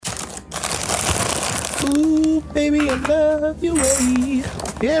Baby, I love your way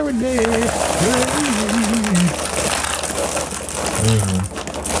every day.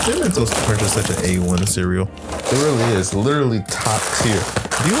 Cinnamon Toast Crunch is such an A1 cereal. It really is. Literally top tier.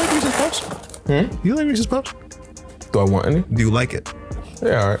 Do you like Reese's Puffs? Do you like Reese's Puffs? Do I want any? Do you like it?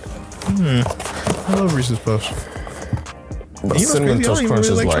 Yeah, all right. I love Reese's Puffs. But Cinnamon Toast Crunch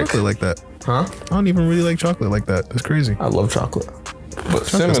is like... chocolate like that. Huh? I don't even really like chocolate like that. That's crazy. I love chocolate. But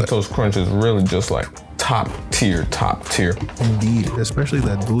Cinnamon Toast Crunch is really just like top tier. Indeed. Especially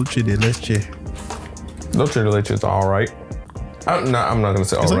that dulce de leche. Dulce de leche is all right. I'm not going to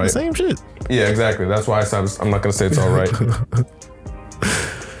say all It's like right. the same shit. Yeah, exactly. That's why I'm not going to say it's all right.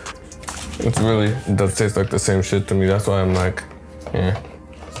 It does taste like the same shit to me. That's why I'm like, yeah.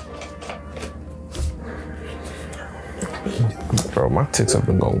 Bro, my ticks have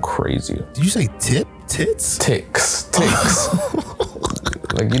been going crazy. Did you say tits? Ticks.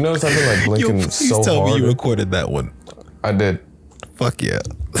 Like, you notice I've been like blinking Yo, please so tell hard. me you recorded that one. I did. Fuck yeah.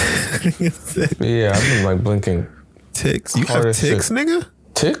 Yeah, I've been like blinking. Ticks? You have ticks, nigga?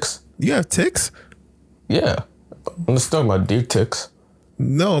 Ticks? You have ticks? Yeah. I'm just talking about deer ticks.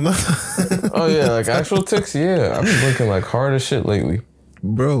 No, I'm not. Oh yeah, like actual ticks? Yeah. I've been blinking like hard as shit lately.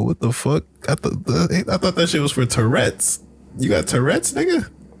 Bro, what the fuck? I thought that shit was for Tourette's. You got Tourette's, nigga?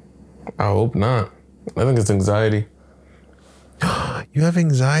 I hope not. I think it's anxiety. You have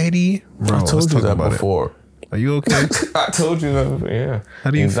anxiety? Bro, I told you that before. Are you okay? I told you that, yeah.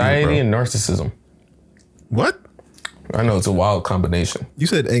 How do you anxiety feel, bro? and narcissism. What? I know, it's a wild combination. You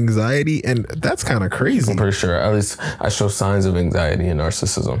said anxiety, and that's kind of crazy. I'm pretty sure. At least I show signs of anxiety and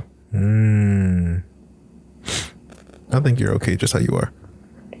narcissism. I think you're okay just how you are.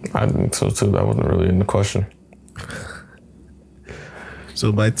 I think so too. That wasn't really in the question.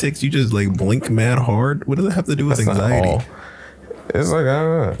 So by ticks, you just like blink mad hard? What does it have to do with anxiety? Not all. It's like, I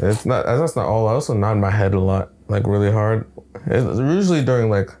don't know. It's not, that's not all. I also nod my head a lot, like really hard. It's usually during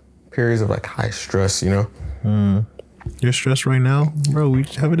like periods of like high stress, you know? You're stressed right now? Bro, we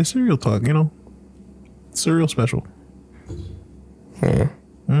having a cereal talk, you know? Cereal special. Yeah.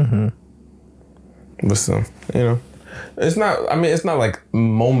 But still, you know, it's not like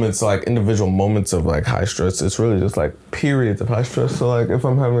moments, like individual moments of like high stress. It's really just like periods of high stress. So like if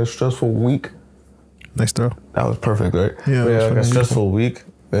I'm having a stressful week. Nice throw. That was perfect, right? Yeah. But yeah, like a stressful week,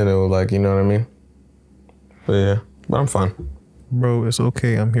 then it was like, you know what I mean? But yeah, but I'm fine. Bro, it's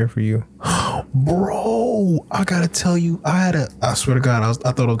okay. I'm here for you. Bro, I gotta tell you, I swear to God, I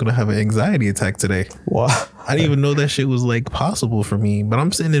thought I was gonna have an anxiety attack today. What? I didn't even know that shit was like possible for me. But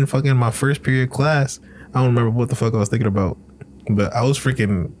I'm sitting in fucking my first period class. I don't remember what the fuck I was thinking about. But I was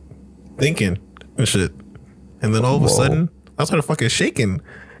freaking thinking and shit. And then all of a sudden, I started fucking shaking.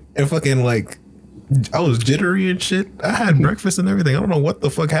 And fucking like, I was jittery and shit. I had breakfast and everything. I don't know what the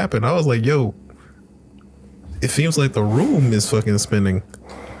fuck happened. I was like, yo, it seems like the room is fucking spinning.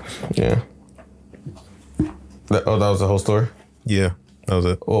 Yeah. That was the whole story? Yeah, that was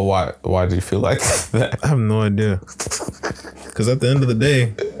it. Well, why do you feel like that? I have no idea. Because at the end of the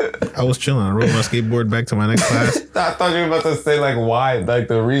day, I was chilling. I rode my skateboard back to my next class. I thought you were about to say like why, like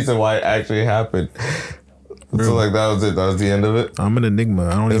the reason why it actually happened. Bro. So like that was it. That was the end of it. I'm an enigma.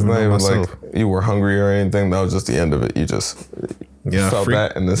 I don't even know myself. Like you were hungry or anything. That was just the end of it. You just felt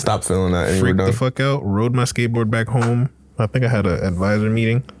that and then stopped feeling that and you were done. Freaked the fuck out. Rode my skateboard back home. I think I had an advisor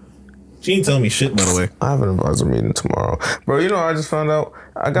meeting. She didn't tell me shit, by the way. I have an advisor meeting tomorrow, bro. You know, I just found out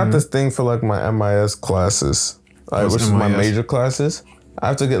I got this thing for like my MIS classes, which is my major classes. I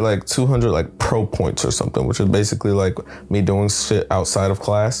have to get like 200 like pro points or something, which is basically like me doing shit outside of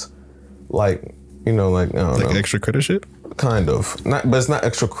class, like. You know, like, I don't know. Extra credit shit? Kind of. But it's not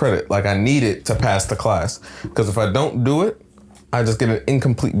extra credit. Like, I need it to pass the class. Because if I don't do it, I just get an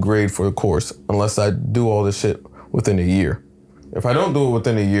incomplete grade for the course unless I do all this shit within a year. If I don't do it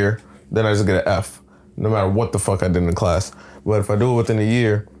within a year, then I just get an F, no matter what the fuck I did in class. But if I do it within a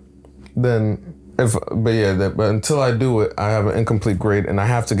year, then, but until I do it, I have an incomplete grade and I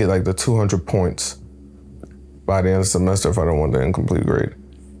have to get like the 200 points by the end of the semester if I don't want the incomplete grade.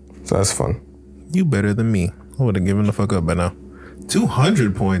 So that's fun. You better than me. I would have given the fuck up by now.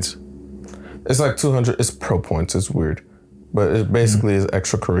 200 points. It's like 200. It's pro points. It's weird. But it basically is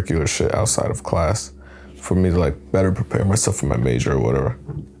extracurricular shit outside of class for me to like better prepare myself for my major or whatever.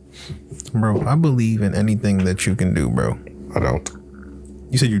 Bro, I believe in anything that you can do, bro. I don't.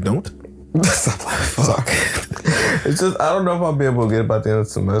 You said you don't? Fuck. It's just, I don't know if I'll be able to get it by the end of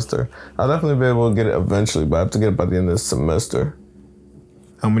the semester. I'll definitely be able to get it eventually, but I have to get it by the end of the semester.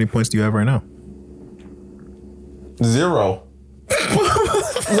 How many points do you have right now? 0. Like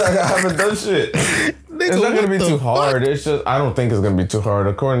I haven't done shit. nigga, It's not gonna be what too the hard. fuck? It's just I don't think it's gonna be too hard.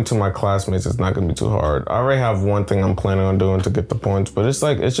 According to my classmates, it's not gonna be too hard. I already have one thing I'm planning on doing to get the points, but it's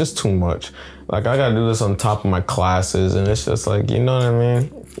just too much. Like I gotta do this on top of my classes, and it's just like, you know what I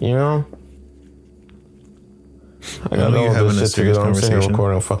mean? You know? I got know you're all having a this shit to serious do. I'm sitting here conversation.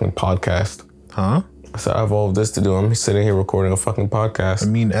 recording a fucking podcast. Huh? So I have all of this to do. I'm sitting here recording a fucking I podcast.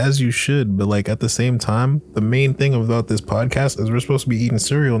 mean, as you should, but like at the same time, the main thing about this podcast is we're supposed to be eating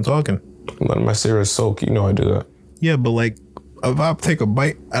cereal and talking. I'm letting my cereal soak. You know I do that. Yeah, but like if I take a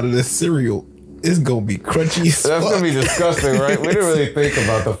bite out of this cereal, it's gonna be crunchy as That's fuck. gonna be disgusting, right? We didn't really think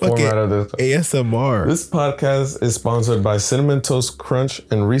about the Fucking format of this. ASMR. This podcast is sponsored by Cinnamon Toast Crunch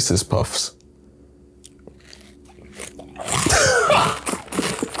and Reese's Puffs.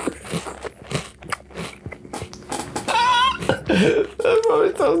 That's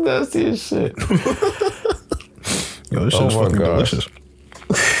probably so nasty as shit. Yo, this Oh shit's my fucking gosh. delicious.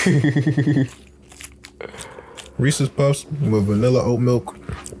 Reese's Puffs with vanilla oat milk,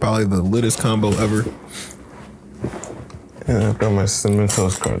 probably the littest combo ever. Yeah, I've got my Cinnamon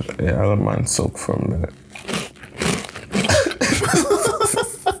Toast Crunch. Yeah, I let mine soak for a minute.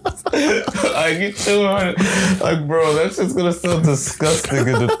 Like, you too hard. Like, bro, that's just gonna sound disgusting in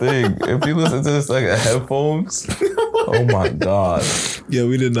the thing. If you listen to this like at headphones, oh my god. Yeah,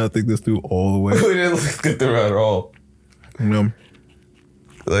 we did not think this through all the way. We didn't get through at all. You know,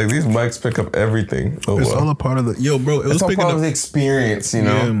 Like, these mics pick up everything. Oh, it's well. all a part of the. Yo, bro, it was It's all picking part up. of the experience, you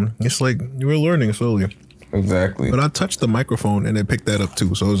know? Yeah, it's like you were learning slowly. Exactly. But I touched the microphone and it picked that up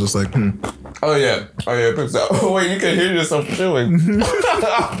too. So it was just like, Oh, yeah. It picks up. Oh, wait, you can hear yourself chewing.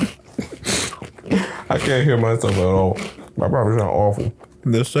 I can't hear myself at all. My probably sound awful.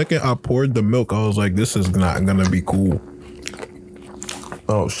 The second I poured the milk, I was like, this is not gonna be cool.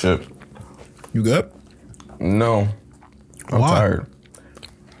 Oh, shit. You good? No. I'm Why? tired.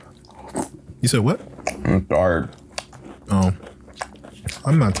 You said what? I'm tired. Oh,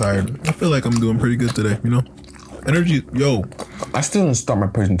 I'm not tired. I feel like I'm doing pretty good today, you know? Energy, yo. I still didn't start my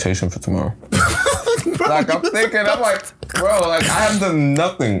presentation for tomorrow. Like, I'm thinking, I'm like, bro, like, I have done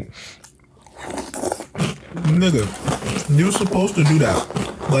nothing. Nigga, you were supposed to do that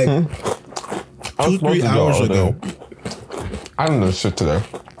like I was 2-3 supposed to do hours all ago. day. I didn't do shit today,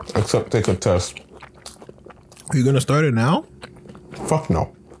 except take a test. Are you gonna start it now? Fuck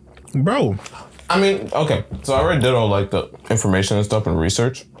no. Bro, I mean, okay, so I already did all, like, the information and stuff and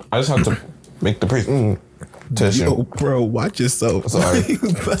research. I just have to make the presentation. yo, bro, watch yourself. Sorry. You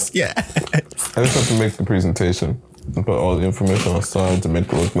bust your ass. I just have to make the presentation and put all the information on side to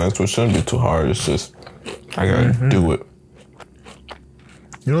make it look nice, which shouldn't be too hard. It's just, I gotta do it.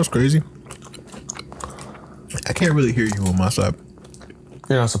 You know what's crazy? I can't really hear you on my side.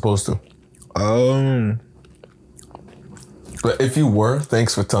 You're not supposed to. But if you were,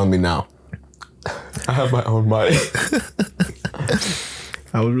 thanks for telling me now. I have my own mic.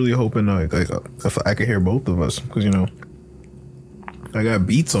 I was really hoping like if I could hear both of us, because you know I got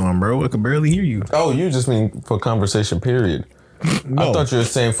beats on, bro. I could barely hear you. Oh, you just mean for conversation, period. No, I thought you were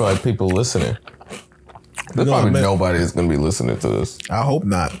saying for like people listening. There's No, I probably meant- nobody that's gonna be listening to this. I hope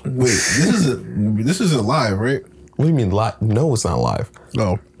not. Wait, this isn't live, right? What do you mean live? No, it's not live.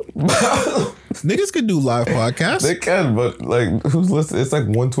 No. Niggas can do live podcasts. They can, but like, who's listening? It's like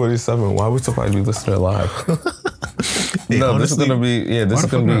 1:27. Why would somebody be listening live? Hey, No, honestly, this is gonna be. Yeah, this why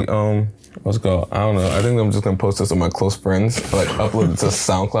is the gonna fuck be. What's it called? I don't know. I think I'm just gonna post this on my close friends. Like, upload it to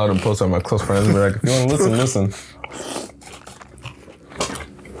SoundCloud and post it on my close friends. And be like, if you want to listen.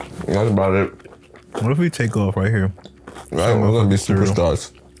 That's about it. What if we take off right here? Right? We're gonna be Cereal.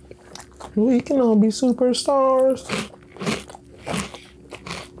 superstars. We can all be superstars.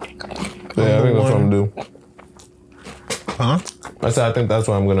 Yeah, I think that's what I'm gonna do. Huh? I said I think that's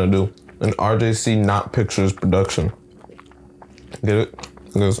what I'm gonna do. An RJC Not Pictures production. Get it?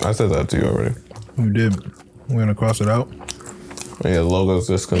 Because I said that to you already. We did. We're gonna cross it out. And yeah, the logo is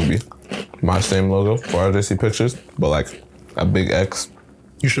just gonna be my same logo for RJC Pictures, but like a big X.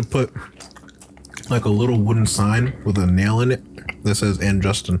 You should put like a little wooden sign with a nail in it that says "And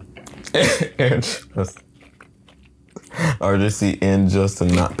Justin." And just RJC and Justin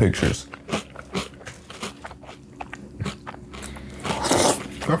Not Pictures.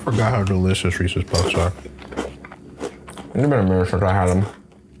 I forgot how delicious Reese's Puffs are. It's been a minute since I had them.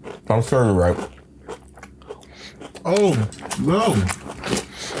 I'm sure you're right. Oh no!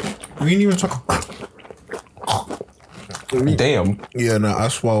 We didn't even talk. Damn. Yeah, no, I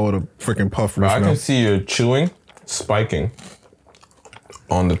swallowed a freaking puff Bro, right I now. can see your chewing spiking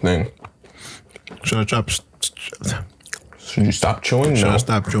on the thing. Should I chop? Should you stop chewing? Should No. I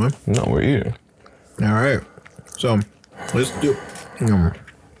stop chewing? No, we're eating. All right. So let's do.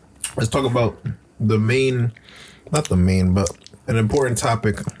 Let's talk about the main, not the main, but an important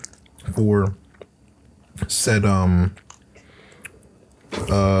topic for said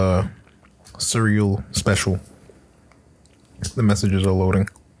cereal special. The messages are loading.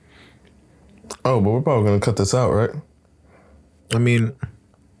 Oh, but we're probably gonna cut this out, right? I mean,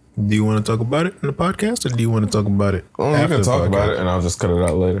 do you want to talk about it in the podcast, or do you want to talk about it? We can talk about it, and I'll just cut it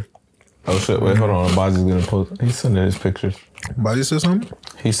out later. Oh shit! Wait, hold on. Bazi's gonna post. He's sending his pictures. Bazi said something.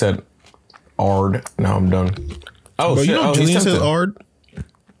 He said, "Ard." Now I'm done. Oh Bro, shit! you know He Jillian sent says it. Ard.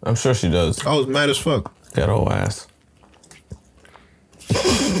 I'm sure she does. I was mad as fuck. Ghetto ass.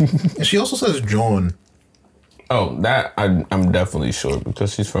 And she also says John. Oh, that I'm definitely sure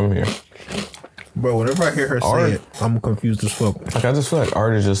because she's from here. Bro, whenever I hear her Ard. say it, I'm confused as fuck. Like I just feel like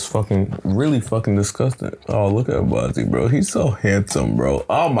Art is just really fucking disgusting. Oh, look at Bazi, bro. He's so handsome, bro.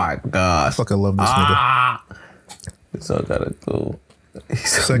 Oh my gosh. Fuck, I love this nigga. So I gotta go. He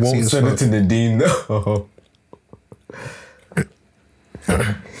Sexy won't as send fuck. it to Nadine though.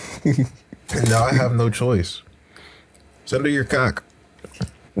 Now I have no choice. Send her your cock.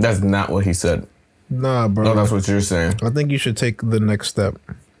 That's not what he said. Nah, bro. No, that's what you're saying. I think you should take the next step.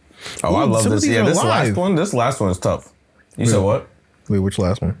 Oh, I Ooh, love some of this. these Yeah, are this live. last one is tough. You said what? Wait, which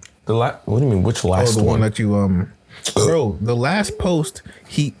last one? What do you mean? Which Oh, last the one one? that you bro, the last post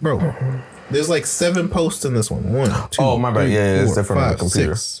bro. There's like 7 posts in this one. 1, 2. Oh, my bad. 3, Yeah, it's 4, different on the 5,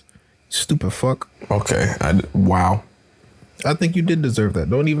 computer. 6. Stupid fuck. Okay. Wow. I think you did deserve that.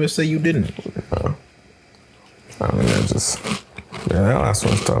 Don't even say you didn't. I mean, that that last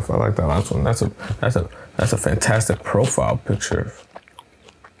one's tough. I like that last one. That's a fantastic profile picture.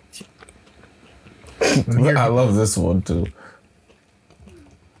 I love this one too.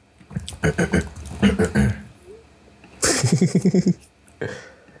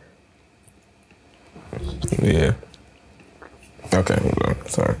 Yeah. Okay, I'm done.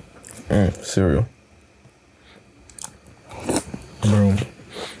 Sorry. Cereal. Bro,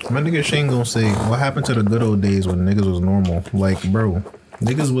 my nigga Shane gonna say, what happened to the good old days when niggas was normal? Like, bro,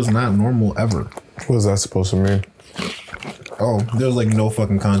 niggas was not normal ever. What is that supposed to mean? Oh, there's like no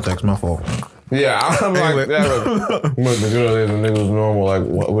fucking context. My fault. Yeah, I'm Anyway. like, yeah, but the good old days when niggas was normal.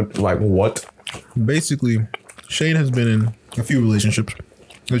 Like what? Basically, Shane has been in a few relationships,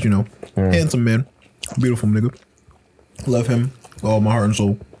 as you know. Handsome man, beautiful nigga. Love him, all my heart and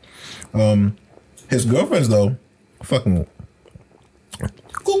soul. His girlfriends though, fucking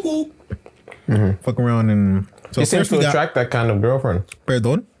cuckoo. Fuck around and so He seems first we to got attract that kind of girlfriend.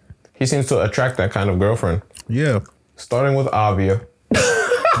 perdón. He seems to attract that kind of girlfriend. Yeah, Starting with Avia.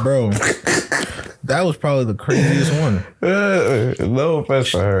 bro. That was probably the craziest one. No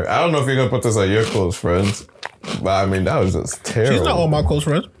offense to her. I don't know if you're gonna put this on your close friends, but I mean that was just terrible. She's not all my close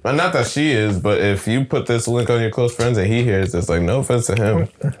friends. Not that she is, but if you put this link on your close friends and he hears this, like no offense to him.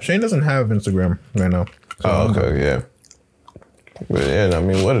 Shane doesn't have Instagram right now. So Oh, okay, yeah. But yeah, I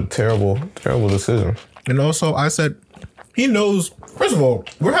mean, what a terrible decision. And also, I said, he knows. First of all,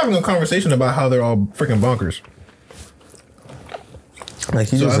 we're having a conversation about how they're all freaking bonkers. Like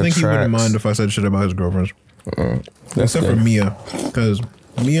he So just I think he wouldn't attracts- mind if I said shit about his girlfriends. That's Except for good. Mia. Because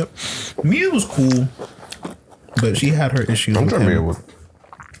Mia was cool, but she had her issues I'm with trying to be him. able.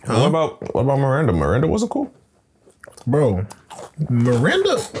 What about Miranda? Miranda wasn't cool. Bro,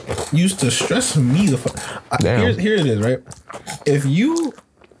 Miranda used to stress me the fuck. Damn. Here it is, right? If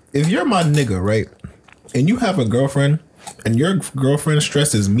you're my nigga, right, and you have a girlfriend, and your girlfriend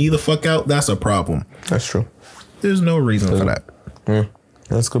stresses me the fuck out, that's a problem. That's true. There's no reason for that.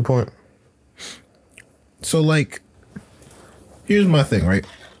 That's a good point. So, like, here's my thing, right?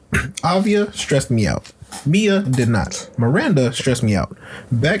 Avia stressed me out. Mia did not. Miranda stressed me out.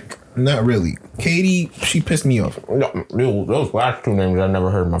 Beck, not really. Katie, she pissed me off. No, those last two names I never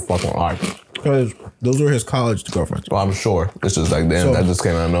heard in my fucking life. Because those were his college girlfriends. Well, I'm sure. It's just like, damn, So- that just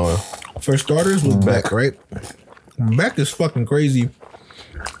came out of nowhere. For starters, was Beck, right? Beck is fucking crazy.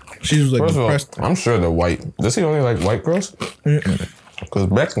 She was like First of all, depressed. I'm sure they're white. Does he only like white girls? Because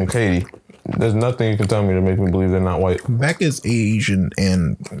Bex and Katie, there's nothing you can tell me to make me believe they're not white. Beck is Asian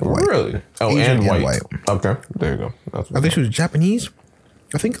and white. Really? Oh, Asian and and white. white. Okay, there you go. That's I think she was Japanese.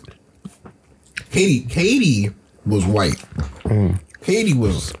 I think. Katie was white. Katie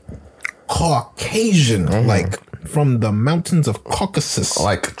was Caucasian, like from the mountains of Caucasus.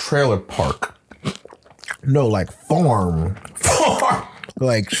 like trailer park. No, like farm.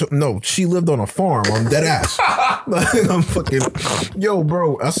 Like, no, she lived on a farm on dead ass. Like, I'm fucking, yo,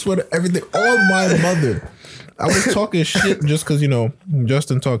 bro, I swear to everything, all my mother. I was talking shit just because,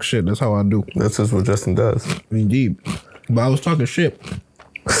 Justin talks shit. That's how I do. That's just what Justin does. Indeed. But I was talking shit.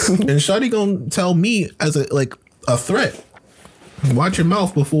 And Shawty gonna tell me as a threat. Watch your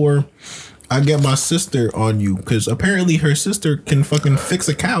mouth before I get my sister on you because apparently her sister can fucking fix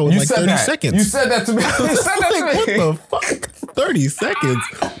a cow in like 30 seconds. You said that to me. You said that to me. What the fuck? 30 seconds.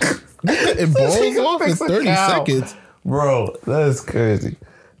 It balls off in 30 seconds. Bro, that is crazy.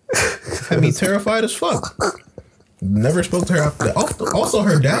 Had me terrified as fuck. Never spoke to her after that. Also,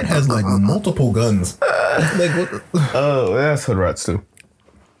 her dad has like multiple guns. Like what? Oh, that's hood rats too.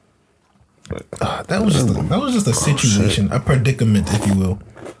 That was just a situation, a predicament, if you will.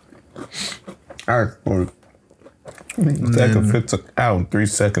 That can fix a cow in 3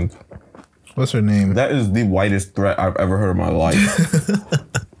 seconds. What's her name? That is the whitest threat I've ever heard in my life.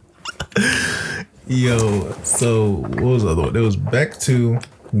 Yo, so what was the other one? It was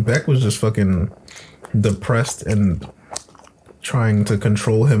Beck was just fucking depressed and trying to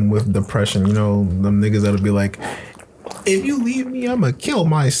control him with depression. You know, them niggas that'll be like, if you leave me, I'ma kill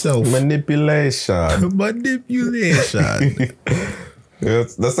myself. Manipulation. Manipulation.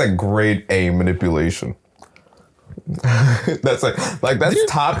 That's like grade A manipulation. That's that's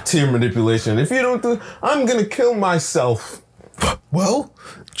top tier manipulation. If you don't do, I'm gonna kill myself. Well,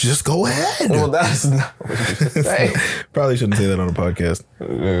 just go ahead. Well, that's not what you should say. Probably shouldn't say that on a podcast.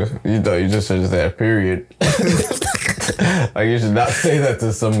 You just should say that, period. Like, you should not say that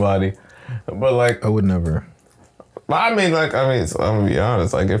to somebody. But like, I would never. I mean, I'm gonna be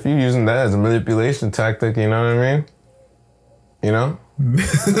honest. Like, if you're using that as a manipulation tactic, you know what I mean? You know?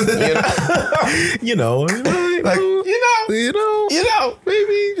 You know,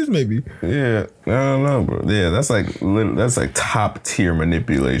 maybe, just maybe. Yeah, I don't know, bro. Yeah, that's like top tier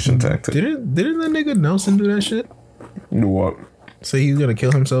manipulation tactic. Didn't that nigga Nelson do that shit? Do what? Say he's gonna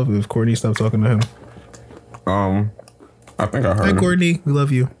kill himself if Courtney stopped talking to him. I think I heard. Hi, Courtney, we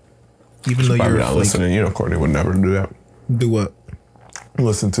love you. Even though Probably you're not listening. You know, Courtney would never do that. Do what?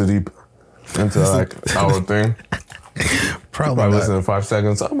 Listen too deep into like our thing. Probably listen to 5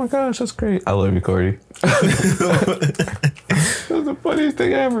 seconds. Oh my gosh, that's great. I love you, Courtney. That's the funniest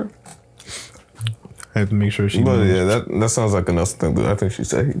thing ever. I have to make sure she. But knows. yeah, that sounds like a Nelson thing to do. I think she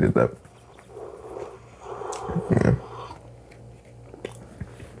said he did that. Yeah.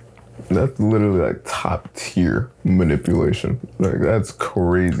 That's literally like top tier manipulation. Like, that's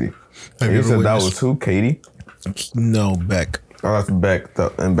crazy. You said that was who? Katie? No, Beck. Oh, that's Beck.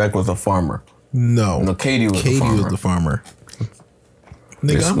 And Beck was a farmer. No, Katie was the farmer.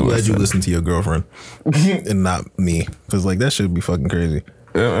 Nigga, I'm glad you listened to your girlfriend and not me. Because, like, that should be fucking crazy.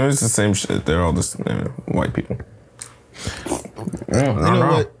 It's the same shit. They're all just white people. You know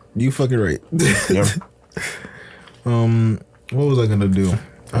what? You fucking right. Yeah. What was I gonna do?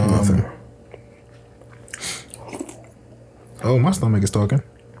 Nothing. Oh, my stomach is talking.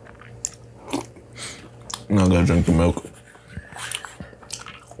 No, I gotta drink the milk.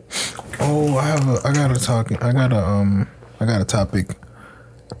 Oh, I got a topic.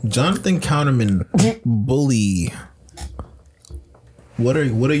 Jonathan Counterman bully. What are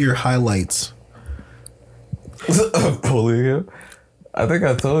your highlights? Bullying him? I think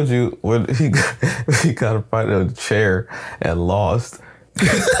I told you when he got a fight in a chair and lost.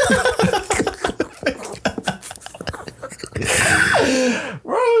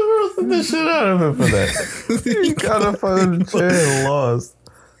 Bro, we roasted the shit out of him for that. He got a fight in a chair and lost.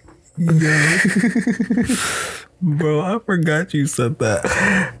 Yeah. Bro, I forgot you said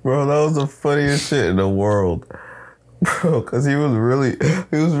that. Bro, that was the funniest shit in the world. Bro, because he was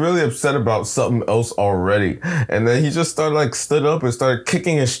really upset about something else already. And then he just stood up and started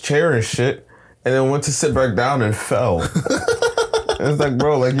kicking his chair and shit. And then went to sit back down and fell. It's like,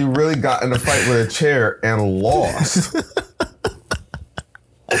 bro, like, you really got in a fight with a chair and lost.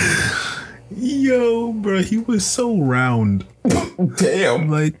 Yo, bro, he was so round. Damn.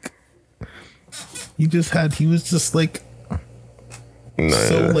 Like, he was just like,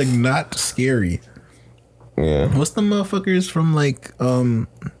 like not scary. Yeah. What's the motherfuckers from like,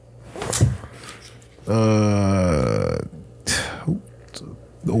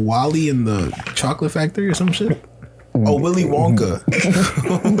 Wally and the Chocolate Factory or some shit? Oh, Willy Wonka.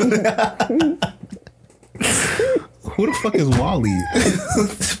 Who the fuck is Wally?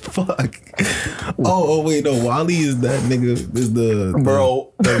 Fuck. Oh wait, no. Wally is that nigga. Is the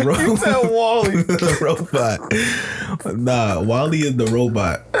You said Wally. The robot. Nah, Wally is the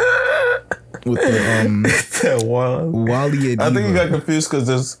robot. With the Wally and I think Eva. you got confused because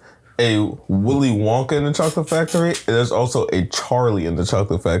there's a Willy Wonka in the Chocolate Factory, and there's also a Charlie in the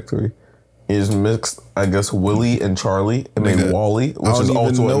Chocolate Factory. He's mixed, I guess, Willy and Charlie and made Wally, which is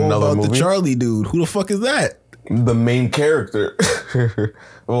also another movie. The Charlie dude. Who the fuck is that? The main character.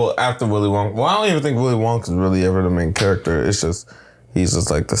 Well, after Willy Wonka. Well, I don't even think Willy Wonka is really ever the main character. It's just, he's just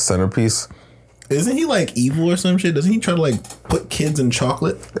like the centerpiece. Isn't he like evil or some shit? Doesn't he try to like put kids in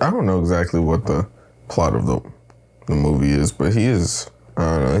chocolate? I don't know exactly what the plot of the movie is, but he is.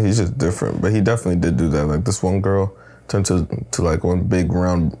 I don't know. He's just different, but he definitely did do that. Like this one girl turned to like one big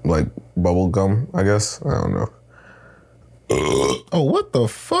round like bubble gum. I guess I don't know. Oh, what the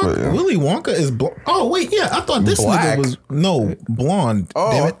fuck? But, yeah. Willy Wonka is oh wait, yeah. I thought this Black? nigga was blonde.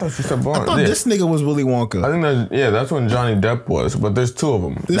 Oh, Damn I it. thought you said blonde. I thought this nigga was Willy Wonka. I think that's when Johnny Depp was, but there's two of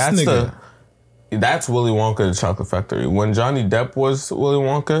them. That's Willy Wonka and the Chocolate Factory. When Johnny Depp was Willy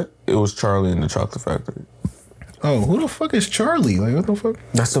Wonka, it was Charlie in the Chocolate Factory. Oh, who the fuck is Charlie? Like, what the fuck?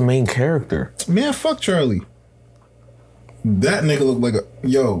 That's the main character. Man, fuck Charlie. That nigga looked like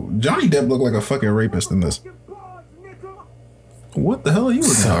Johnny Depp looked like a fucking rapist in this. What the hell are you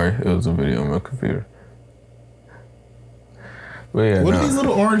looking at? Sorry, it was a video on my computer. But yeah, what are these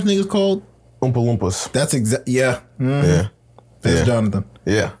little orange niggas called? Oompa Loompas. That's yeah. Mm-hmm. Yeah. That's Jonathan.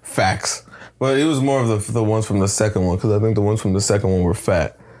 Yeah, facts. But it was more of the ones from the second one, because I think the ones from the second one were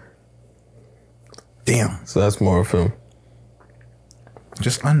fat. Damn. So that's more of him.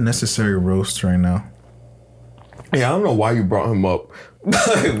 Just unnecessary roasts right now. Yeah, I don't know why you brought him up.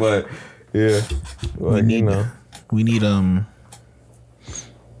 But yeah. Like, we need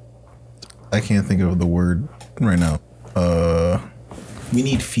I can't think of the word right now. We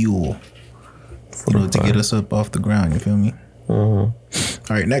need fuel. To get us up off the ground, you feel me? All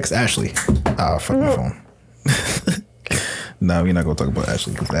right, next, Ashley. Fuck my phone. Nah, we're not gonna talk about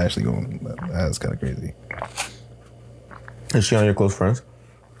Ashley because that's kind of crazy. Is she on your close friends?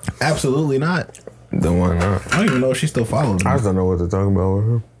 Absolutely not. Then why not? I don't even know if she still follows me. I just don't know what to talk about with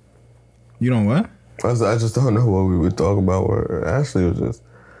her. You know what? I just don't know what we would talk about with her. Ashley was just,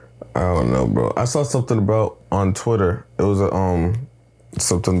 I don't know, bro. I saw something about on Twitter. It was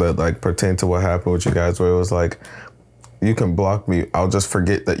something that like pertained to what happened with you guys, where it was like, you can block me, I'll just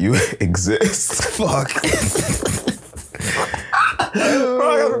forget that you exist. Fuck.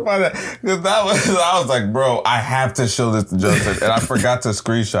 Bro, I gotta find that. Cause I was like, bro, I have to show this to Justin, and I forgot to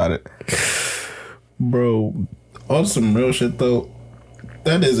screenshot it. Bro, on some real shit though,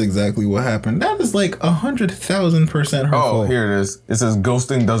 that is exactly what happened. That is like 100,000% her fault. Oh, here it is. It says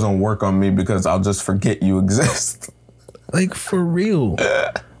ghosting doesn't work on me because I'll just forget you exist. Like, for real.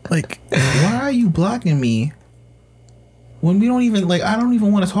 Like, why are you blocking me when we don't even, like, I don't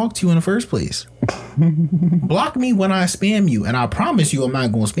even want to talk to you in the first place? Block me when I spam you, and I promise you I'm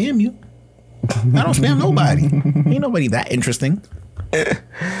not going to spam you. I don't spam nobody. Ain't nobody that interesting.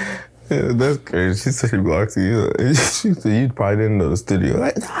 Yeah, that's crazy. She said she blocked you. She said you probably didn't know the studio.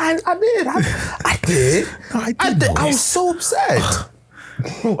 Like, I did. I did. I did. I was so upset.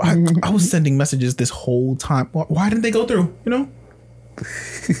 Bro, I was sending messages this whole time. Why didn't they go through? You know?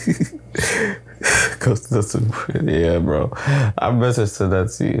 Yeah, bro. I messaged to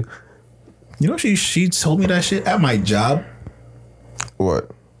that to you. You know, she told me that shit at my job.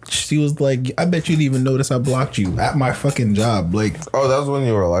 What? She was like, I bet you didn't even notice I blocked you at my fucking job. Like, oh, that was when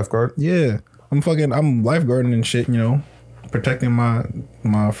you were a lifeguard? Yeah. I'm lifeguarding and shit, you know, protecting my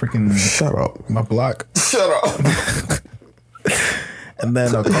freaking. Shut up. My block. Shut up. And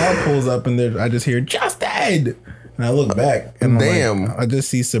then a car pulls up and I just hear, Justin! And I look back and damn. I just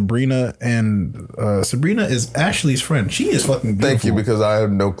see Sabrina, and Sabrina is Ashley's friend. She is fucking beautiful. Thank you, because I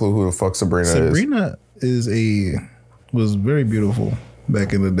have no clue who the fuck Sabrina is. Sabrina was very beautiful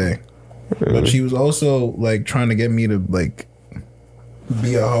back in the day. Really? But she was also like trying to get me to like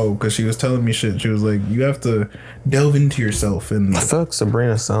be a hoe, because she was telling me shit. She was like, you have to delve into yourself. And I feel like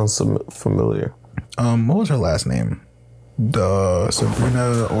Sabrina sounds familiar. What was her last name?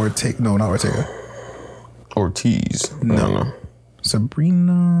 Sabrina Ortega. No, not Ortega. Ortiz. No.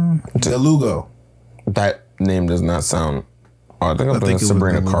 Sabrina DeLugo. That name does not sound. I think I'm thinking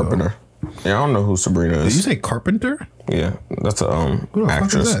Sabrina Carpenter. Yeah, I don't know who Sabrina is. Did you say Carpenter? Yeah, that's a who the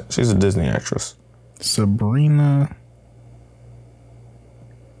actress. Fuck is that? She's a Disney actress. Sabrina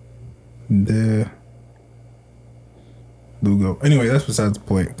DeLugo. Anyway, that's besides the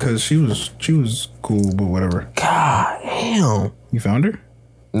point. Because she was cool, but whatever. God damn. You found her?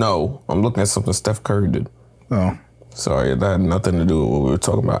 No, I'm looking at something Steph Curry did. Oh. Sorry, that had nothing to do with what we were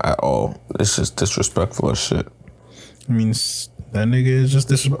talking about at all. It's just disrespectful as shit. I mean, that nigga is just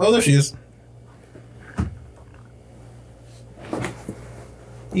disrespectful. Oh, there she is. Here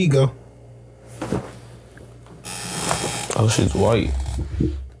you go. Oh, she's white.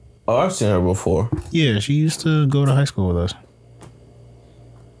 Oh, I've seen her before. Yeah, she used to go to high school with us.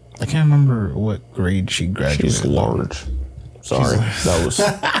 I can't remember what grade she graduated. She's large. Sorry,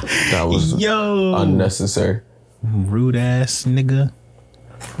 that was yo unnecessary. Rude ass nigga.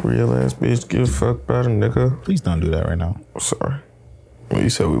 Real ass bitch, give a fuck about a nigga. Please don't do that right now. Sorry. Well, you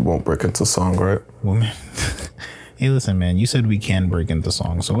said we won't break into song, right? Woman. Hey, listen, man. You said we can break into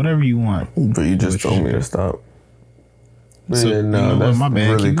songs, so whatever you want. But you just told me to stop. So, Yeah, you no, know what, that's my bad,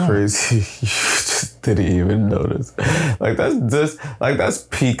 really keep going. crazy. You just didn't even notice. Like that's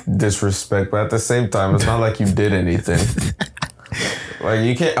peak disrespect. But at the same time, it's not like you did anything. Like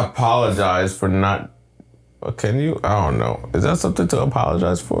you can't apologize for not. Can you? I don't know. Is that something to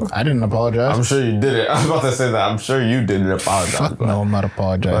apologize for? I didn't apologize. I'm sure you did it. I was about to say that. I'm sure you didn't apologize. Fuck but no, I'm not I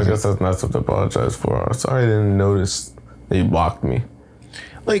apologizing. guess that's not something to apologize for. I'm sorry I didn't notice that you blocked me.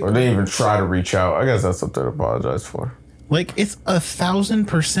 Like, Or didn't even try to reach out. I guess that's something to apologize for. Like, it's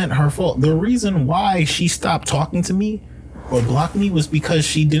 1,000% her fault. The reason why she stopped talking to me or blocked me was because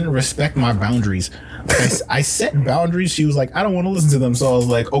she didn't respect my boundaries. Like, I set boundaries. She was like, I don't want to listen to them. So I was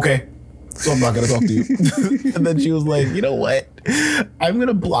like, okay, so I'm not going to talk to you. And then she was like, you know what? I'm going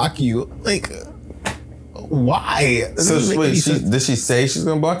to block you. Like, why? So wait, did she say she's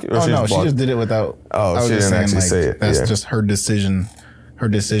going to block you? Or Oh, no, she blocked? just did it without. Oh, I was she just didn't saying, actually say it. That's Yeah. just her decision. Her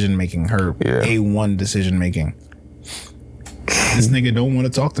decision making. Her Yeah. A1 decision making. This nigga don't want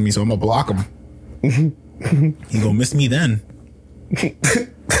to talk to me, so I'm gonna block him. He gonna miss me then.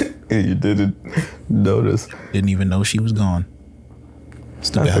 You didn't notice. Didn't even know she was gone.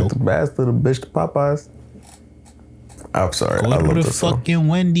 Stupid I hoe. took the bass little bitch to Popeyes. I'm sorry. I Go love to the this song. fucking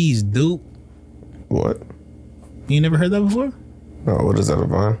Wendy's, dude. What? You never heard that before? No, what is that, a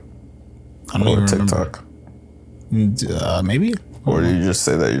Vine? I don't Or even TikTok? remember. Maybe. Or did you just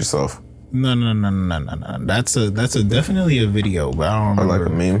say that yourself? No. That's a definitely a video, but I don't Or remember. like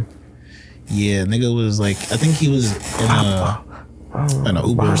a meme? Yeah, nigga was like, I think he was in a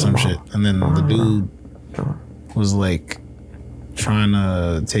Uber or some shit, and then the dude was like trying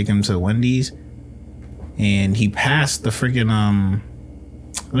to take him to Wendy's, and he passed the freaking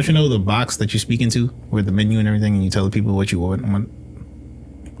don't you know the box that you speak into with the menu and everything, and you tell the people what you want?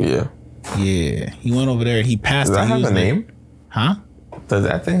 Yeah. Yeah, he went over there and he passed. Does that it. He have was a like, name? Huh? Does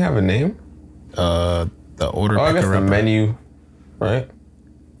that thing have a name? The order. Oh, I guess the picker-upper menu, right?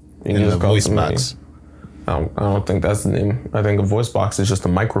 You and the call it voice the menu. box. I don't think that's the name. I think a voice box is just a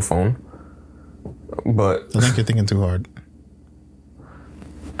microphone. But I think you're thinking too hard.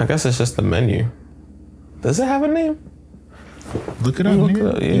 I guess it's just the menu. Does it have a name? Look it up, Look nigga.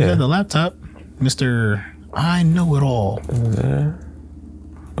 it up, You yeah. got the laptop, Mr. I know it all. Is there?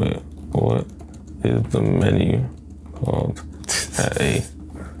 Wait, what is the menu called at a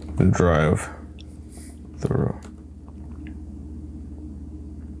drive through?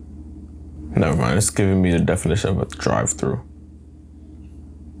 Never mind, it's giving me the definition of a drive through.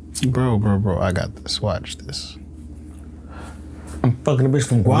 Bro, I got this. Watch this. I'm fucking a bitch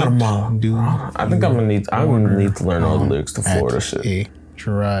from Guatemala. Do I think I'm gonna need to learn all the lyrics to Florida at shit. a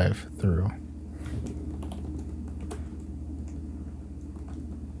drive through.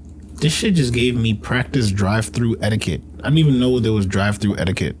 This shit just gave me practice drive through etiquette. I didn't even know there was drive through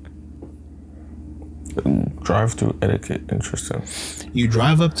etiquette. Drive through etiquette, interesting. You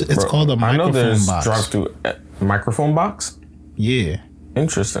drive up to. It's Bro, called a I know microphone there's box. drive through microphone box. Yeah,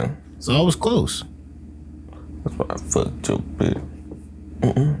 Interesting. so I was close. That's what I fucked your bitch.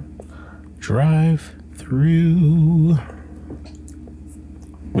 Drive through.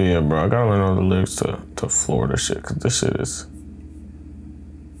 But yeah, bro, I gotta learn all the lyrics to Florida shit, because this shit is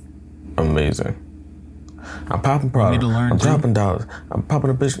amazing. I'm popping Prada. to learn I'm too? dropping dollars. I'm popping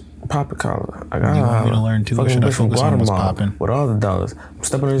a bitch, popping collar. I got You want me to learn too, or should I focus on what's popping? with all the dollars. I'm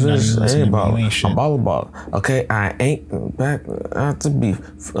stepping on his Nah, you wrist. I listening ain't to me, you ballin'. ain't shit. I'm ballin'. Okay, I ain't back out the beef.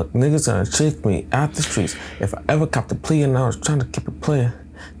 Fuck, niggas trying to trick me out the streets. If I ever copped a plea and I was trying to keep it playing,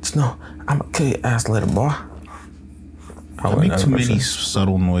 just know I'ma kill your ass later, boy. I make too many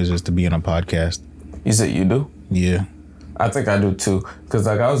subtle noises to be in a podcast. You said you do? Yeah. I think I do too. Cause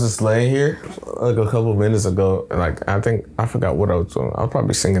like I was just laying here like a couple minutes ago, and like I think I forgot what I was doing. I was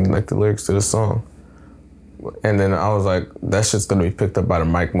probably singing like the lyrics to the song, and then I was like, that shit's gonna be picked up by the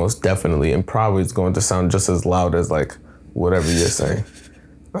mic most definitely, and probably it's going to sound just as loud as like whatever you're saying.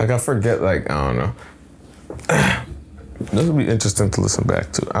 Like I forget, like I don't know. This will be interesting to listen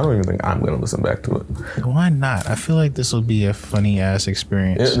back to. I don't even think I'm gonna listen back to it. Why not? I feel like this will be a funny ass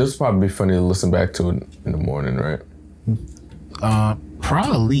experience. This will probably be funny to listen back to it in the morning, right?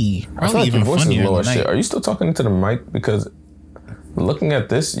 Probably I feel like even your voice is funnier low in as the shit. night. Are you still talking into the mic? Because looking at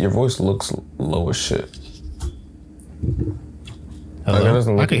this, your voice looks low as shit. Like, it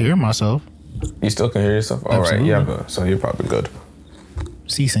doesn't Hello? I look- can hear myself. You still can hear yourself? All right, Absolutely. yeah, but so you're probably good.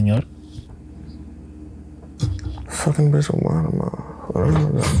 Si, senor. Fucking bitch,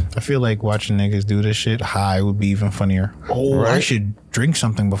 I feel like watching niggas do this shit high would be even funnier. Oh, I Right? should drink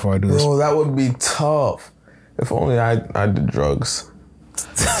something before I do this. Bro, that would be tough. If only I did drugs.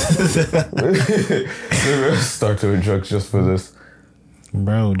 Maybe I'll start doing drugs just for this.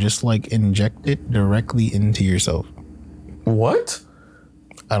 Bro, just like inject it directly into yourself. What?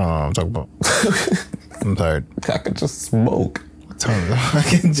 I don't know what I'm talking about. I'm tired. I could just smoke. I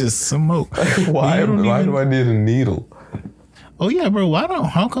can just smoke. Why do I need a needle? Oh yeah, bro.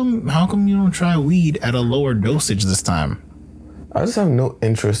 How come you don't try weed at a lower dosage this time? I just have no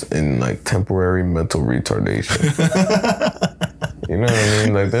interest in like temporary mental retardation. You know what I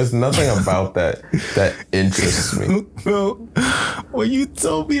mean? Like, there's nothing about that interests me. Bro, when you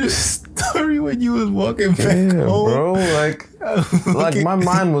told me the story when you was walking back home, bro, like my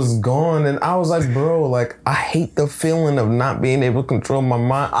mind was gone, and I was like, bro, like I hate the feeling of not being able to control my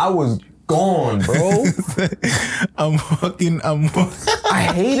mind. I was gone, bro.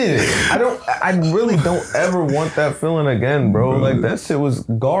 I hated it. I really don't ever want that feeling again, bro. Like, that shit was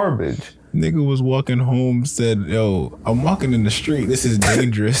garbage. Nigga was walking home, said, yo, I'm walking in the street. This is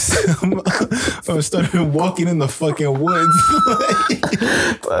dangerous. I started walking in the fucking woods.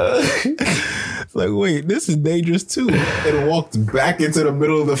 Like, wait, this is dangerous too. And walked back into the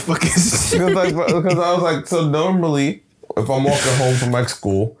middle of the fucking street. Because I was like, so normally, if I'm walking home from like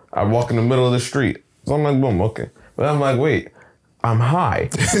school, I walk in the middle of the street. So I'm like, boom, okay. But I'm like, wait, I'm high.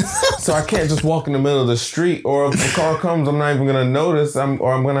 So I can't just walk in the middle of the street, or if a car comes, I'm not even gonna notice, or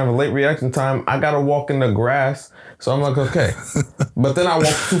I'm gonna have a late reaction time. I gotta walk in the grass. So I'm like, okay. But then I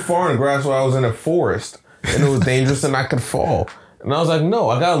walked too far in the grass where I was in a forest, and it was dangerous and I could fall. And I was like, no,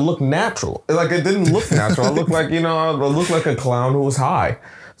 I gotta look natural. Like, it didn't look natural. I looked like, I looked like a clown who was high.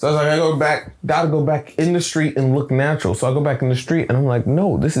 So I was like, gotta go back in the street and look natural. So I go back in the street and I'm like,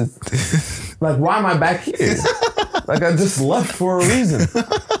 no, this is, like, why am I back here? Like, I just left for a reason.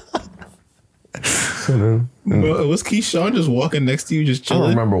 So then, Bro, was Keyshawn just walking next to you, just I chilling? don't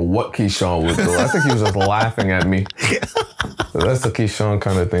remember what Keyshawn was doing. I think he was just laughing at me. So that's the Keyshawn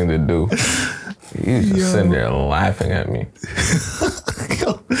kind of thing to do. He was just sitting there laughing at me.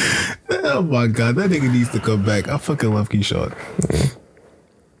 Oh my God, that nigga needs to come back. I fucking love Keyshawn.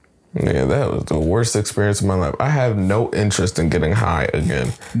 Yeah, that was the worst experience of my life. I have no interest in getting high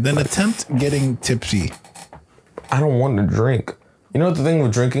again. Then attempt getting tipsy. I don't want to drink. You know what the thing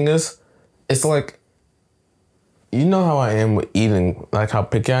with drinking is? It's like, you know how I am with eating, like how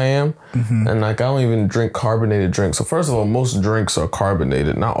picky I am? Mm-hmm. And like, I don't even drink carbonated drinks. So first of all, most drinks are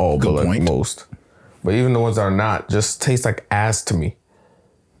carbonated. Not all, but like most. But even the ones that are not just taste like ass to me.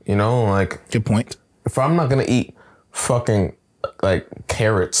 You know, like. Good point. If I'm not going to eat fucking like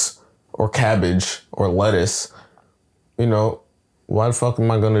carrots or cabbage or lettuce, you know, why the fuck am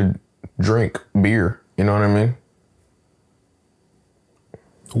I going to drink beer? You know what I mean?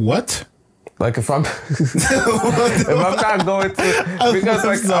 What? Like, if I'm if I'm not going to, because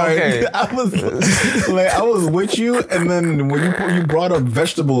like, okay, I was with you, and then when you brought up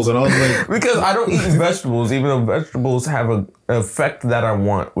vegetables, and I was like, because I don't eat vegetables, even though vegetables have an effect that I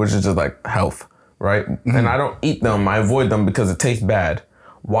want, which is just like health, right? Mm-hmm. And I don't eat them. I avoid them because it tastes bad.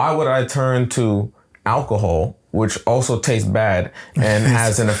 Why would I turn to alcohol, which also tastes bad and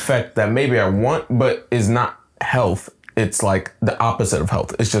has an effect that maybe I want, but is not health? It's like the opposite of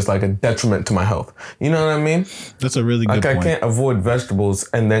health. It's just like a detriment to my health. You know what I mean? That's a really good point. I can't avoid vegetables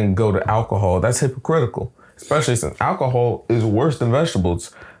and then go to alcohol. That's hypocritical, especially since alcohol is worse than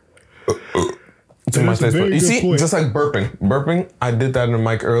vegetables. To my taste. You see, point. Just like burping. I did that in the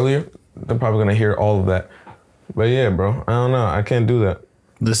mic earlier. They're probably gonna hear all of that. But yeah, bro, I don't know. I can't do that.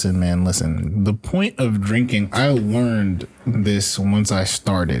 Listen, man, listen. The point of drinking, I learned this once I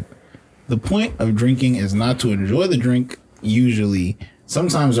started. The point of drinking is not to enjoy the drink, usually.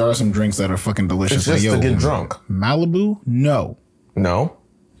 Sometimes there are some drinks that are fucking delicious. It's just to get drunk. Malibu? No. No?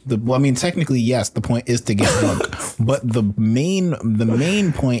 I mean, technically, yes, the point is to get drunk. But the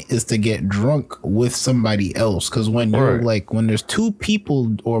main point is to get drunk with somebody else. Because when you're like, when there's two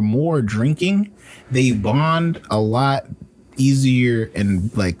people or more drinking, they bond a lot easier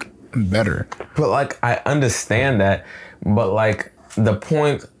and like better. But like, I understand that. But like, the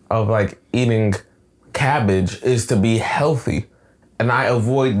point of like eating cabbage is to be healthy, and I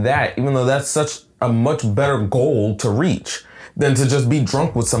avoid that, even though that's such a much better goal to reach than to just be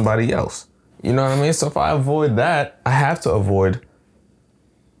drunk with somebody else. You know what I mean? So if I avoid that, I have to avoid,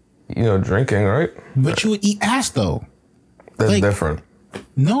 drinking, right? But you would eat ass though. That's like, different.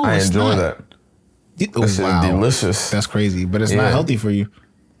 No, I enjoy that. It's delicious. That's crazy, but it's not healthy for you.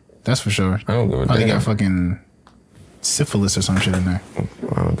 That's for sure. I don't give a damn. Probably got fucking syphilis or some shit in there.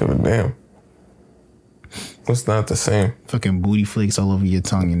 I don't give a damn. It's not the same. Fucking booty flakes all over your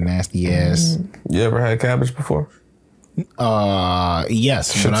tongue, you nasty ass. You ever had cabbage before?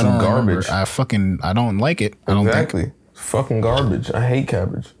 Yes, Shit's but I don't garbage. remember. I don't like it. I don't exactly. think. fucking garbage. I hate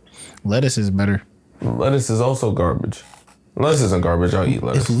cabbage. Lettuce is better. Lettuce is also garbage. Lettuce isn't garbage. I'll eat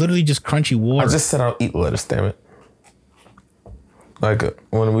lettuce. It's literally just crunchy water. I just said I'll eat lettuce. Damn it. Like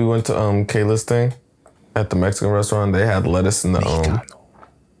when we went to Kayla's thing at the Mexican restaurant, they had lettuce in the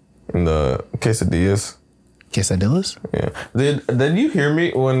quesadillas. Quesadillas? Yeah. Did you hear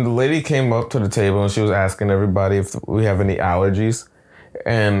me when the lady came up to the table and she was asking everybody if we have any allergies?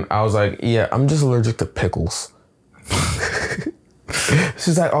 And I was like, yeah, I'm just allergic to pickles.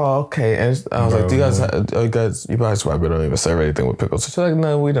 She's like, oh, okay. And I was like, do you guys, you guys probably don't even serve anything with pickles. She's like,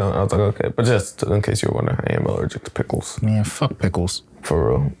 no, we don't. I was like, okay. But just in case you're wondering, I am allergic to pickles. Man, fuck pickles. For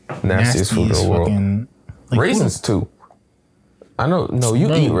real. Nastiest food in the world. Like, raisins, too. I know. No,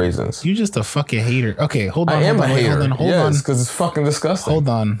 you eat raisins. You just a fucking hater. Okay, hold on. I am a hater. Hold on. Because it's fucking disgusting.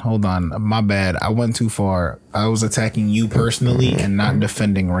 Hold on. My bad. I went too far. I was attacking you personally and not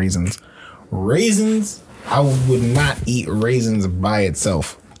defending raisins. Raisins, I would not eat raisins by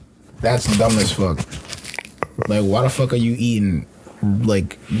itself. That's dumb as fuck. Like, why the fuck are you eating,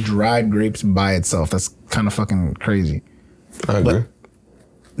 like, dried grapes by itself? That's kind of fucking crazy. I agree. But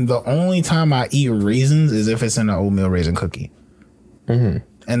the only time I eat raisins is if it's in an oatmeal raisin cookie. Mm-hmm.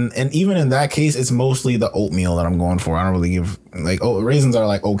 And even in that case, it's mostly the oatmeal that I'm going for. I don't really give, like, raisins are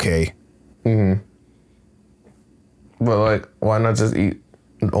like, okay. Mm-hmm. But, like, why not just eat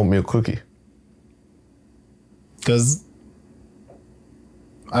an oatmeal cookie? Because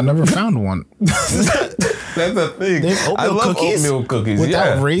I never found one. That's the thing. I love oatmeal cookies.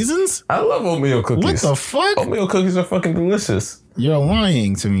 Without raisins? I love oatmeal cookies. What the fuck? Oatmeal cookies are fucking delicious. You're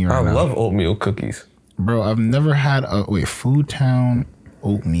lying to me right now. I love oatmeal cookies. Bro, I've never had Food Town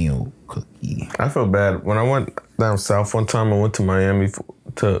oatmeal cookie. I feel bad. When I went down south one time, I went to Miami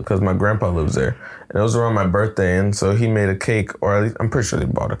because my grandpa lives there. And it was around my birthday, and so he made a cake, or at least I'm pretty sure they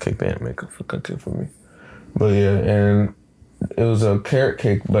bought a cake. They didn't make a cake for me. But yeah, and it was a carrot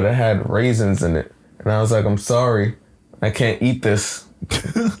cake, but it had raisins in it. And I was like, I'm sorry, I can't eat this.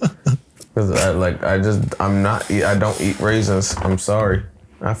 Because I don't eat raisins. I'm sorry.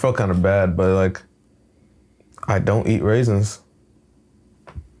 I felt kind of bad, but like, I don't eat raisins.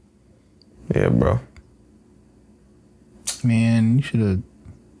 Yeah, bro. Man, you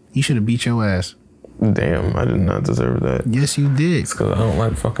should have beat your ass. Damn, I did not deserve that. Yes, you did. It's because I don't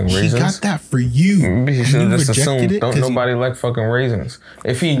like fucking raisins. He got that for you. He should have just assumed don't nobody like fucking raisins.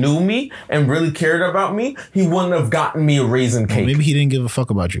 If he knew me and really cared about me, he wouldn't have gotten me a raisin cake. Well, maybe he didn't give a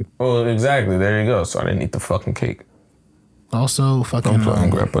fuck about you. Well, exactly. There you go. So I didn't eat the fucking cake. Also, fucking... I'm playing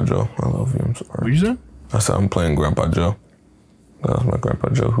Grandpa Joe. I love you. I'm sorry. What'd you say? I said I'm playing Grandpa Joe. That was my Grandpa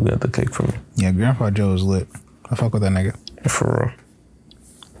Joe who got the cake for me. Yeah, Grandpa Joe is lit. I fuck with that nigga. For real.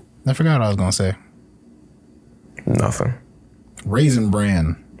 I forgot what I was going to say. Nothing. Raisin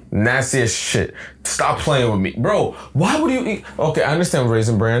Bran. Nasty as shit. Stop playing with me. Bro, why would you eat... Okay, I understand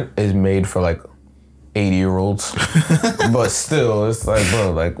Raisin Bran is made for like 80-year-olds. But still, it's like,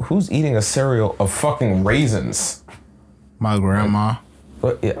 bro, like, who's eating a cereal of fucking raisins? My grandma.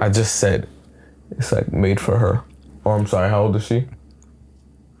 But yeah, I just said it's like made for her. Or I'm sorry, how old is she?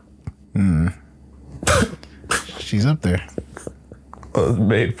 She's up there. Oh, it's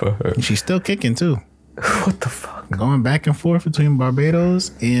made for her. She's still kicking too. What the fuck? Going back and forth between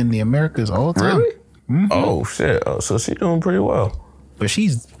Barbados and the Americas all the time. Really? Mm-hmm. Oh shit! Oh, so she's doing pretty well. But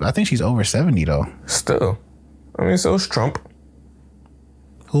I think she's over 70 though. Still, I mean, so is Trump.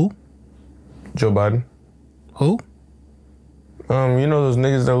 Who? Joe Biden. Who? You know those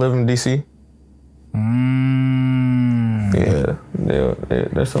niggas that live in DC? Yeah,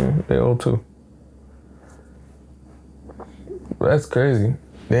 they're old too. That's crazy.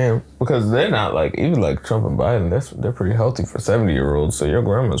 Damn, because they're not like, even like Trump and Biden, they're pretty healthy for 70-year-olds, so your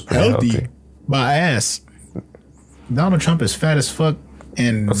grandma's pretty healthy. My ass. Donald Trump is fat as fuck,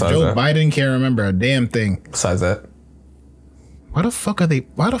 and Joe Biden can't remember a damn thing. Besides that. Why the fuck were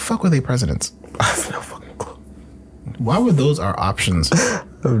they presidents? I have no fucking clue. Why were those our options? I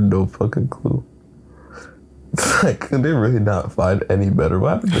have no fucking clue. It's like, could they really not find any better? What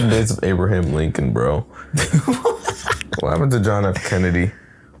happened to the days of Abraham Lincoln, bro? What happened to John F. Kennedy?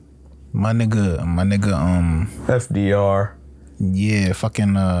 My nigga, FDR. Yeah,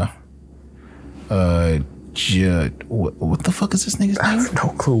 fucking, what the fuck is this nigga's name? I have no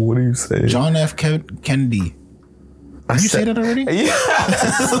clue. What are you saying? John F. Kennedy. Did you say that already? Yeah.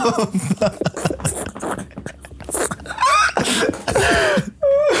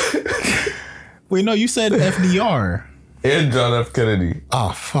 Wait, no, you said FDR. And John F. Kennedy.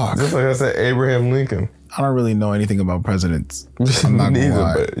 Oh, fuck. Just like I said, Abraham Lincoln. I don't really know anything about presidents. I'm not gonna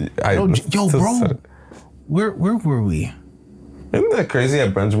lie. Yo, bro. Where were we? Isn't that crazy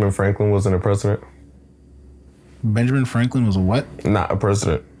that Benjamin Franklin wasn't a president? Benjamin Franklin was a what? Not a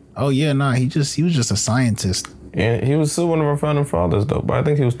president. Oh yeah, nah. He was just a scientist. Yeah, he was still one of our founding fathers, though. But I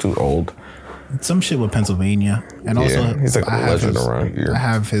think he was too old. Some shit with Pennsylvania, and also He's like a legend around here. I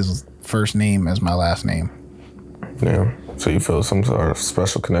have his first name as my last name. Yeah. So you feel some sort of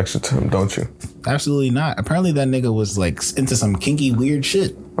special connection to him, don't you? Absolutely not. Apparently that nigga was like into some kinky weird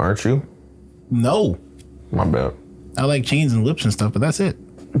shit. Aren't you? No. My bad. I like chains and whips and stuff, but that's it.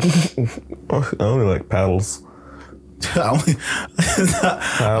 I only like paddles. Paddles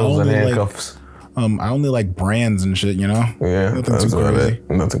and handcuffs. I only like brands and shit, you know? Yeah, Nothing that's too about crazy. it.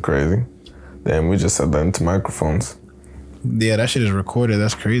 Nothing crazy. Damn, we just said that into microphones. Yeah, that shit is recorded.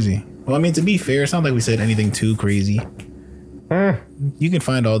 That's crazy. Well, I mean, to be fair, it's not like we said anything too crazy. You can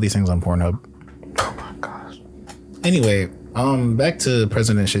find all these things on Pornhub. Oh my gosh. Anyway, back to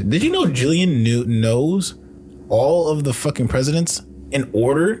president shit. Did you know Jillian knows all of the fucking presidents in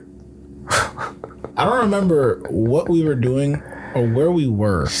order? I don't remember what we were doing or where we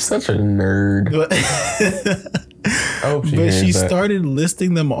were. She's such a nerd. But I hope she but hears she that. started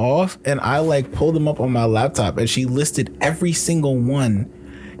listing them off, and I like pulled them up on my laptop, and she listed every single one.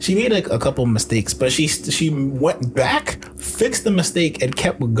 She made like a couple mistakes, but she went back, fixed the mistake, and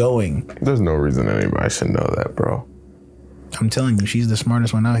kept going. There's no reason anybody should know that, bro. I'm telling you, she's the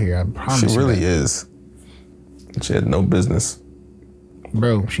smartest one out here. I promise. She you really that. is. She had no business.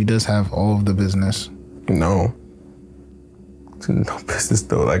 Bro, she does have all of the business. No. No business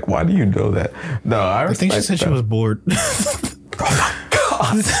though. Like, why do you know that? No, I think she said she was bored.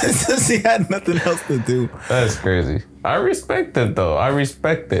 God. She had nothing else to do. That's crazy. I respect it though. I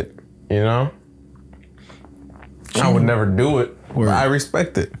respect it. You know? I would never do it. But I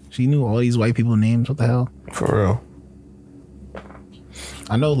respect it. She knew all these white people names. What the hell? For real.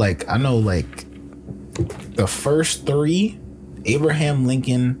 I know like the first three: Abraham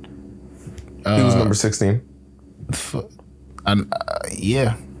Lincoln. He was number 16.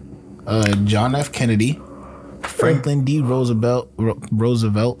 Yeah. John F. Kennedy, Franklin D. Roosevelt,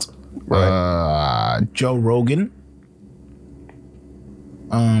 Right. Joe Rogan.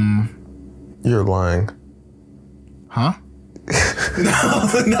 You're lying. Huh?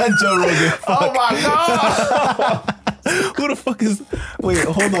 No, not Joe Rogan. Oh my god! Who the fuck is? Wait,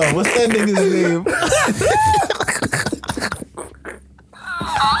 hold on. What's that nigga's name?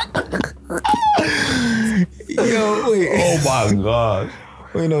 Yo, wait. Oh my god.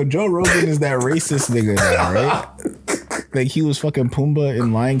 Wait, no. Joe Rogan is that racist nigga now, right? Like he was fucking Pumbaa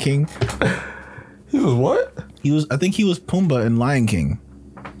in Lion King. He was what? I think he was Pumbaa in Lion King.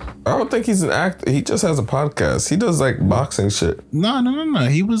 I don't think he's an actor. He just has a podcast. He does like boxing shit. No.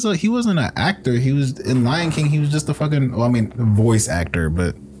 He wasn't an actor. He was in Lion King. He was just a fucking, voice actor,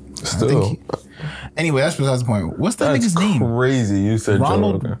 but Still. Anyway, that's besides the point. What's that That's nigga's name? crazy. You said Joe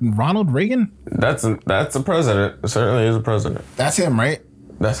Rogan. Ronald Reagan? That's a president. It certainly is a president. That's him, right?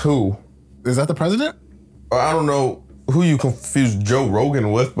 That's who. Is that the president? I don't know who you confuse Joe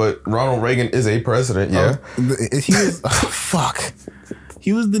Rogan with, but Ronald Reagan is a president. Yeah. He was fuck.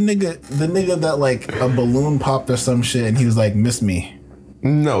 He was the nigga that like a balloon popped or some shit, and he was like, "Miss me."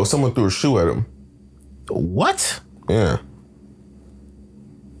 No, someone threw a shoe at him. What? Yeah.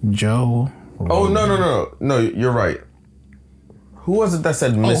 Joe. Oh no! You're right. Who was it that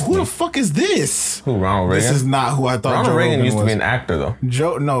said miss Who me? the fuck is this? Who? Ronald Reagan. This is not who I thought. Ronald Joe Reagan Rogan used to was. be an actor though.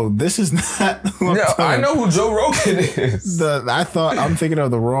 Joe. No, this is not. Who Yeah, I know who Joe Rogan is. I thought I'm thinking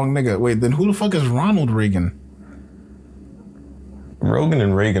of the wrong nigga. Wait, then who the fuck is Ronald Reagan? Rogan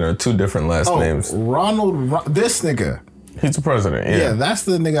and Reagan are two different last names. This nigga. He's the president. Yeah, Yeah. that's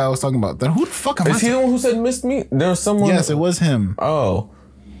the nigga I was talking about. Then who the fuck am I? Is he the one who said missed me? There was someone. Yes, it was him. Oh,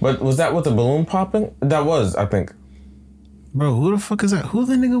 but was that with the balloon popping? That was, I think. Bro, who the fuck is that? Who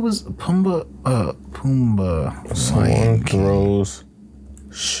the nigga was Pumbaa? Someone throws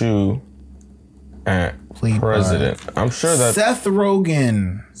shoe at Played president. I'm sure that Seth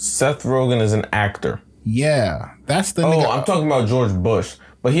Rogen. Seth Rogen is an actor. Yeah, that's the Oh, nigga. I'm talking about George Bush,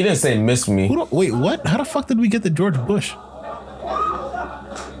 but he didn't say miss me. Wait, what? How the fuck did we get to George Bush?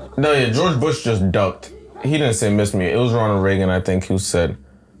 No, yeah, George Bush just ducked. He didn't say miss me. It was Ronald Reagan, I think, who said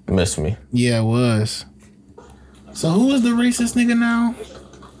miss me. Yeah, it was. So who is the racist nigga now?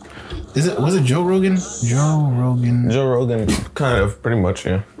 Was it Joe Rogan? Joe Rogan. Kind of, pretty much,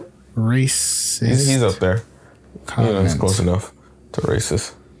 yeah. Racist. He's up there. comment. It's close enough to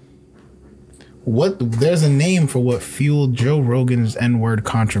racist. There's a name for what fueled Joe Rogan's N-word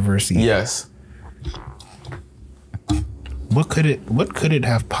controversy. Yes. What could it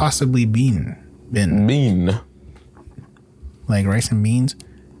have possibly been? Bean. Like rice and beans?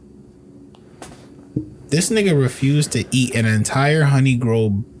 This nigga refused to eat an entire Honey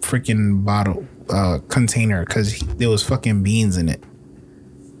Grove freaking bottle container because there was fucking beans in it.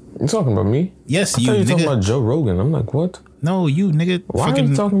 You talking about me? Yes, I you thought you were nigga. talking about Joe Rogan. I'm like, what? No, you nigga. Why are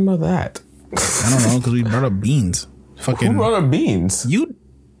you talking about that? I don't know because we brought up beans. Fucking Who brought up beans? you.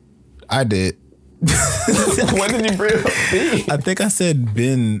 I did. When did you bring up beans? I think I said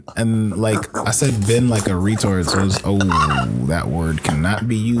bin and like I said bin like a retard. So it was, that word cannot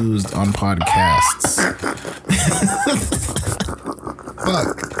be used on podcasts.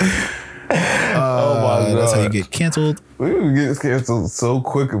 Fuck. Oh my god. That's how you get canceled. We would get canceled so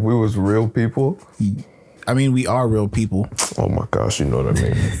quick if we was real people. I mean, we are real people. Oh my gosh, you know what I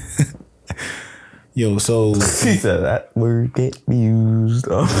mean. Yo, so He said that word can't be used.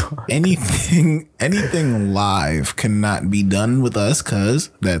 anything live cannot be done with us because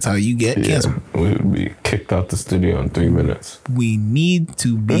that's how you get canceled. We would be kicked out the studio in 3 minutes. We need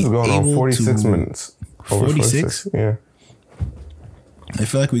to be This is going on able 46 to. minutes. Over 46? Yeah. I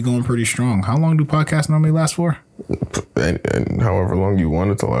feel like we're going pretty strong. How long do podcasts normally last for? And however long you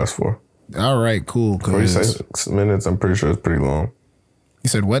want it to last for. All right, cool. 46 minutes, I'm pretty sure it's pretty long. You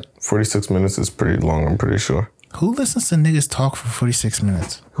said what? 46 minutes is pretty long, I'm pretty sure. Who listens to niggas talk for 46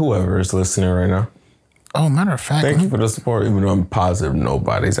 minutes? Whoever is listening right now. Oh, matter of fact, Thank you for the support, even though I'm positive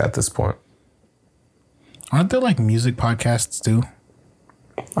nobody's at this point. aren't there like music podcasts too?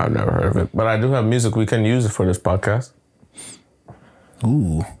 I've never heard of it. But I do have music we can use for this podcast.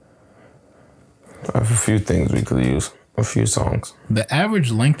 Ooh. I have a few things we could use. A few songs. The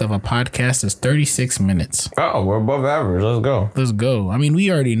average length of a podcast is 36 minutes. Oh, we're above average. Let's go. Let's go. I mean, we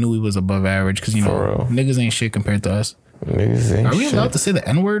already knew we was above average because, you For know, real. niggas ain't shit compared to us. Niggas ain't Are we shit. allowed to say the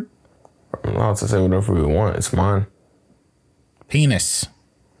N-word? I'm allowed to say whatever we want. It's mine. Penis.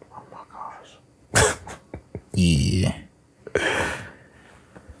 Oh my gosh. Yeah.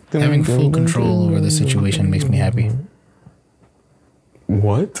 Having full control over the situation makes me happy.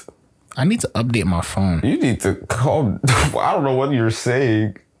 What? I need to update my phone. You need to call. I don't know what you're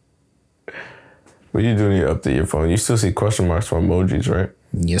saying. But you do need to update your phone. You still see question marks for emojis, right?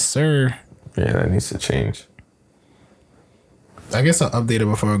 Yes, sir. Yeah, that needs to change. I guess I'll update it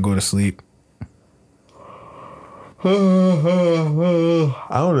before I go to sleep. I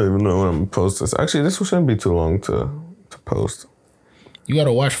don't even know when I'm gonna post this. Actually, this shouldn't be too long to post. You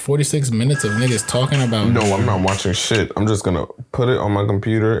gotta watch 46 minutes of niggas talking about. No, I'm not watching shit. I'm just gonna put it on my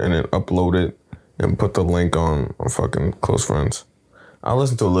computer and then upload it and put the link on fucking Close Friends. I'll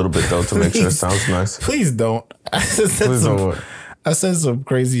listen to a little bit though to make sure it sounds nice. Please don't. I just said Please some, don't what? I said some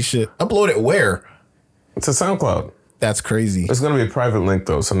crazy shit. Upload it where? It's a SoundCloud. That's crazy. It's gonna be a private link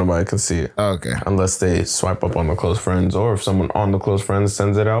though, so nobody can see it. Okay. Unless they swipe up on the Close Friends, or if someone on the Close Friends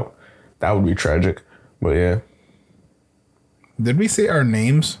sends it out, that would be tragic. But yeah, Did we say our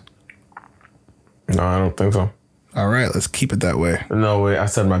names? no, I don't think so. All right, let's keep it that way. No way, I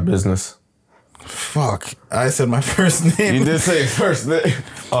said my business. Fuck. I said my first name. You did say first name.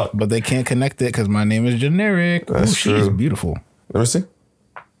 But they can't connect it because my name is generic. That's She's true. beautiful. Let me see.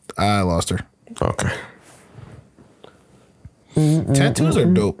 I lost her. Okay. Tattoos are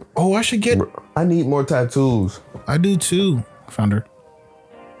dope. Oh, I should get. I need more tattoos. I do too. Found her.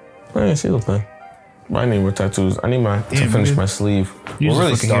 Man, she look fine. I need more tattoos. I need to Damn, finish dude. my sleeve. You Well, just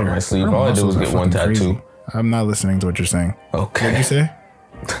really fucking start hit her. my sleeve. Her All I did was muscles get are one fucking tattoo. crazy. I'm not listening to what you're saying. Okay. What'd you say?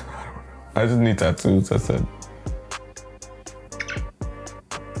 I just need tattoos. I said.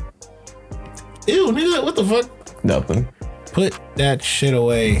 Ew, nigga, what the fuck? Nothing. Put that shit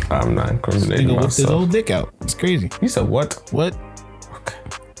away. I'm not incriminating Nigga whipped his myself. old dick out. It's crazy. You said what? What? Okay.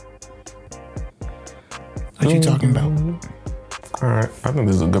 What you talking about? All right. I think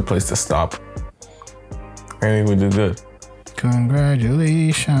this is a good place to stop. I think we did good.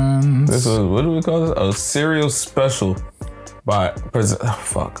 Congratulations. This was, what do we call this? A cereal special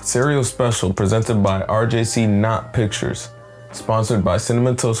cereal special presented by RJC Not Pictures, sponsored by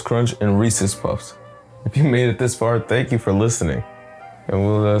Cinnamon Toast Crunch and Reese's Puffs. If you made it this far, thank you for listening, and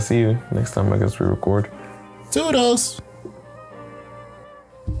we'll see you next time I guess we record. Toodles.